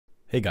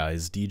Hey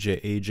guys,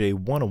 DJ AJ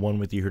 101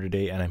 with you here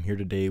today, and I'm here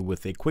today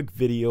with a quick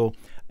video,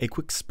 a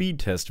quick speed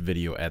test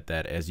video at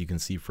that, as you can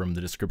see from the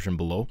description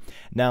below.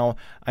 Now,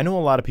 I know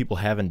a lot of people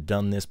haven't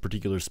done this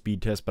particular speed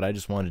test, but I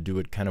just wanted to do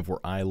it kind of where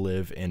I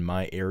live in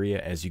my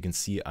area. As you can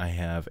see, I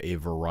have a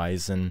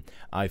Verizon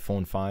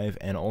iPhone 5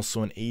 and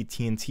also an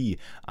AT&T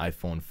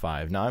iPhone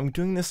 5. Now, I'm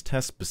doing this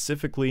test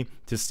specifically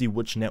to see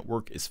which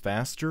network is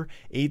faster,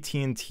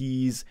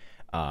 AT&T's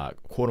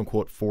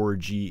quote-unquote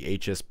 4G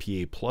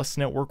HSPA Plus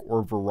network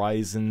or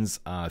Verizon's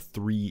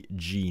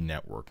 3G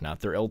network, not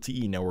their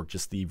LTE network,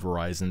 just the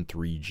Verizon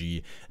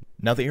 3G.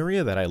 Now, the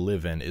area that I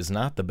live in is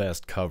not the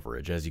best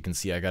coverage. As you can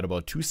see, I got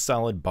about 2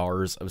 solid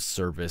bars of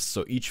service,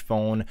 so each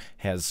phone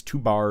has 2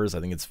 bars.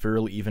 I think it's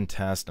fairly even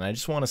test, and I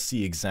just want to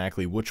see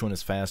exactly which one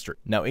is faster.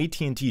 Now,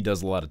 AT&T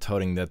does a lot of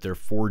touting that their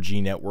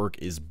 4G network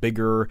is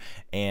bigger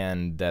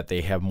and that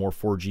they have more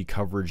 4G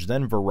coverage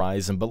than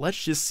Verizon, but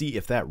let's just see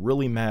if that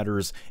really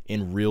matters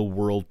in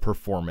real-world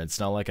performance.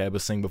 Now, like I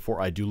was saying before,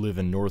 I do live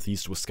in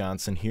northeast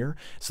Wisconsin here,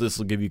 so this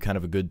will give you kind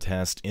of a good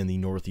test in the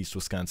northeast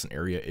Wisconsin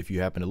area if you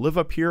happen to live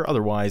up here.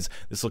 Otherwise,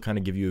 this will kind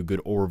of give you a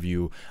good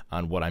overview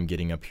on what I'm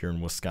getting up here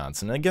in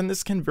Wisconsin. And again,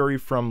 this can vary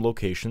from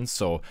location,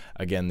 so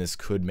again, this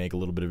could make a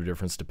little bit of a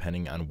difference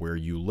depending on where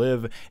you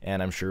live,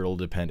 and I'm sure it'll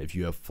depend if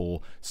you have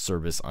full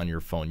service on your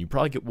phone. You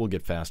probably will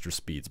get faster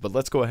speeds, but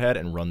let's go ahead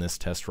and run this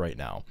test right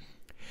now.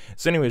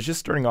 So anyways, just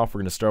starting off, we're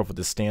going to start off with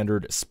the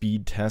standard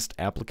speed test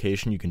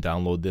application. You can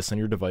download this on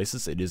your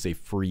devices. It is a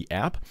free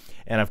app,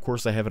 and of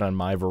course I have it on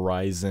my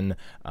Verizon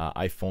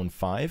iPhone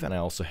 5, and I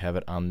also have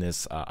it on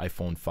this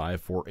iPhone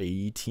 5 for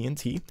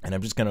AT&T, and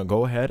I'm just going to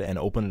go ahead and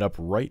open it up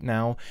right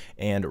now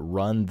and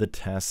run the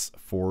tests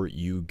for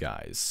you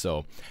guys.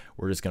 So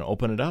we're just going to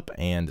open it up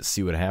and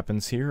see what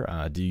happens here.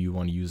 Do you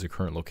want to use a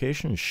current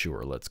location?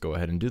 Sure, let's go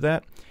ahead and do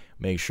that.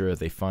 Make sure that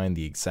they find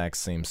the exact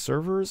same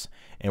servers,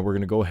 and we're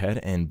going to go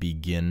ahead and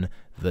begin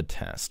the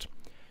test.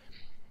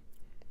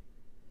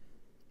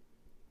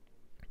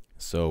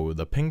 So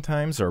the ping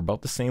times are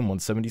about the same,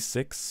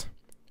 176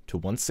 to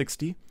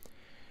 160.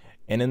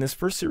 And in this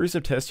first series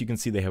of tests, you can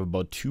see they have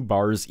about 2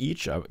 bars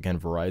each. Again,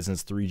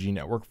 Verizon's 3G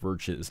network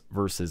versus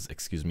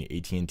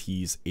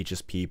AT&T's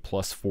HSPA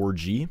Plus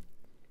 4G.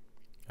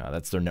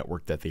 That's their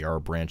network that they are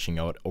branching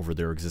out over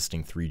their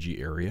existing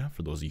 3G area,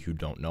 for those of you who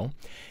don't know.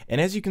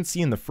 And as you can see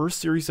in the first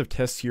series of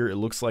tests here, it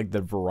looks like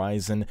that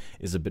Verizon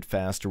is a bit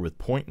faster with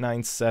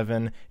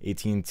 0.97,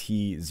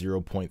 AT&T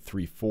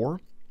 0.34.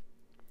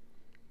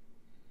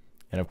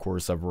 And of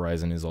course,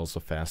 Verizon is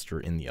also faster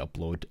in the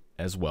upload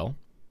as well.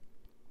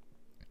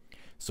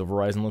 So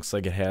Verizon looks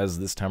like it has,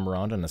 this time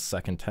around on a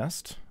second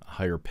test, a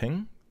higher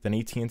ping than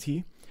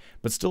AT&T,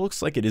 but still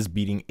looks like it is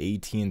beating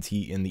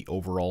AT&T in the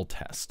overall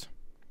test.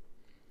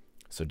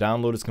 So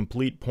download is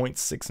complete,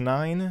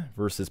 0.69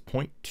 versus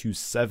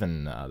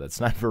 0.27. That's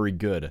not very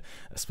good,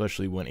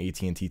 especially when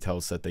AT&T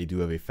tells us that they do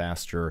have a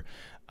faster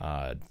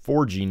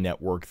 4G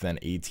network than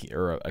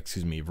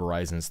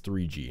Verizon's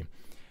 3G.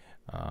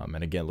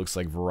 And again, it looks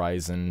like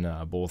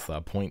Verizon both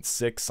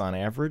 0.6 on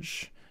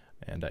average,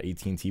 and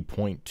AT&T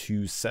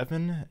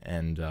 0.27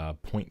 and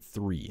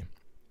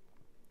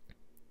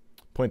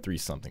 0.3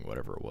 something,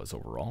 whatever it was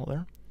overall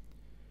there.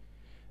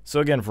 So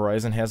again,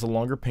 Verizon has a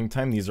longer ping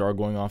time. These are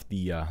going off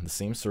the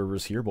same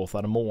servers here, both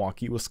out of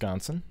Milwaukee,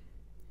 Wisconsin.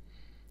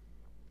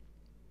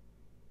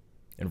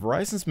 And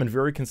Verizon's been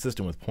very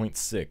consistent with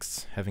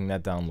 0.6, having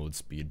that download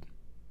speed.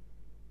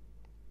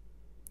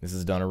 This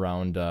is done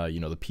around,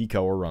 the peak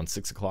hour, around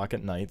 6 o'clock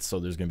at night, so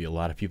there's going to be a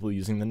lot of people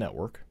using the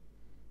network.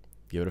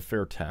 Give it a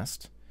fair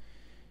test.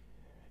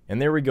 And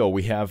there we go.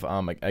 We have,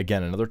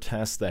 again, another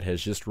test that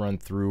has just run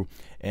through,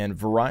 and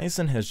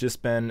Verizon has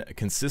just been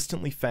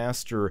consistently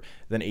faster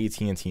than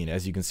AT&T. And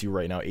as you can see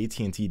right now,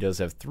 AT&T does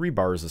have 3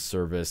 bars of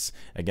service.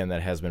 Again,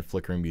 that has been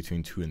flickering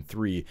between 2 and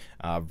 3.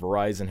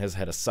 Verizon has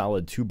had a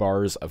solid 2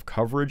 bars of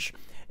coverage.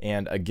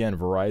 And again,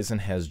 Verizon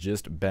has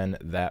just been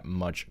that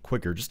much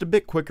quicker, just a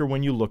bit quicker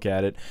when you look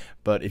at it.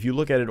 But if you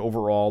look at it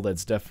overall,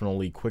 that's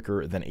definitely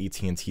quicker than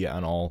AT&T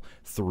on all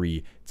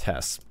 3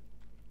 tests.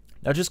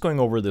 Now, just going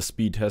over the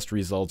speed test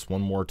results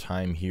one more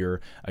time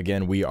here.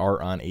 Again, we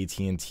are on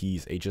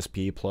AT&T's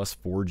HSPA Plus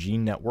 4G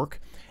network.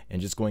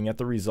 And just going at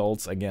the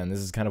results, again, this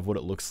is kind of what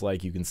it looks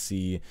like. You can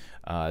see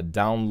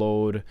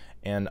download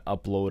and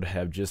upload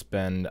have just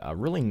been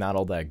really not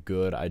all that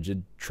good. I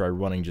did try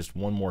running just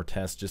one more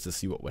test just to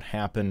see what would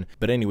happen.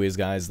 But anyways,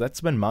 guys,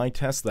 that's been my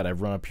test that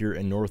I've run up here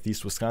in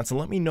northeast Wisconsin.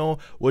 Let me know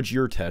what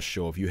your tests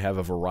show. If you have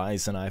a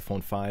Verizon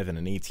iPhone 5 and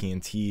an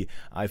AT&T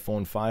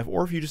iPhone 5,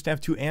 or if you just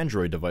have 2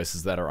 Android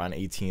devices that are on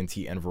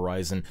AT&T and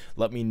Verizon,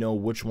 let me know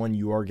which one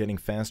you are getting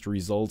faster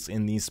results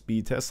in these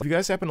speed tests. If you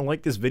guys happen to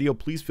like this video,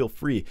 please feel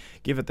free,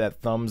 give it that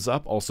thumbs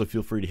up. Also,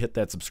 feel free to hit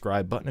that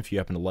subscribe button if you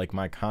happen to like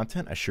my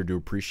content. I sure do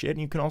appreciate it.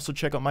 And you can also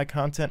check out my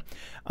content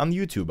on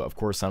YouTube. Of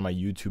course, on my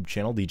YouTube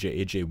channel, DJ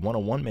AJ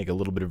 101, make a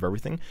little bit of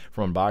everything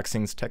from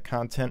unboxings, tech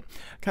content,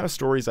 kind of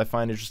stories I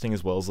find interesting,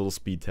 as well as little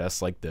speed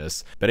tests like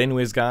this. But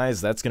anyways, guys,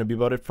 that's going to be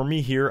about it for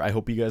me here. I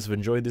hope you guys have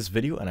enjoyed this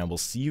video, and I will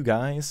see you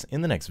guys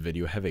in the next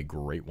video. Have a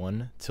great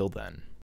one till then.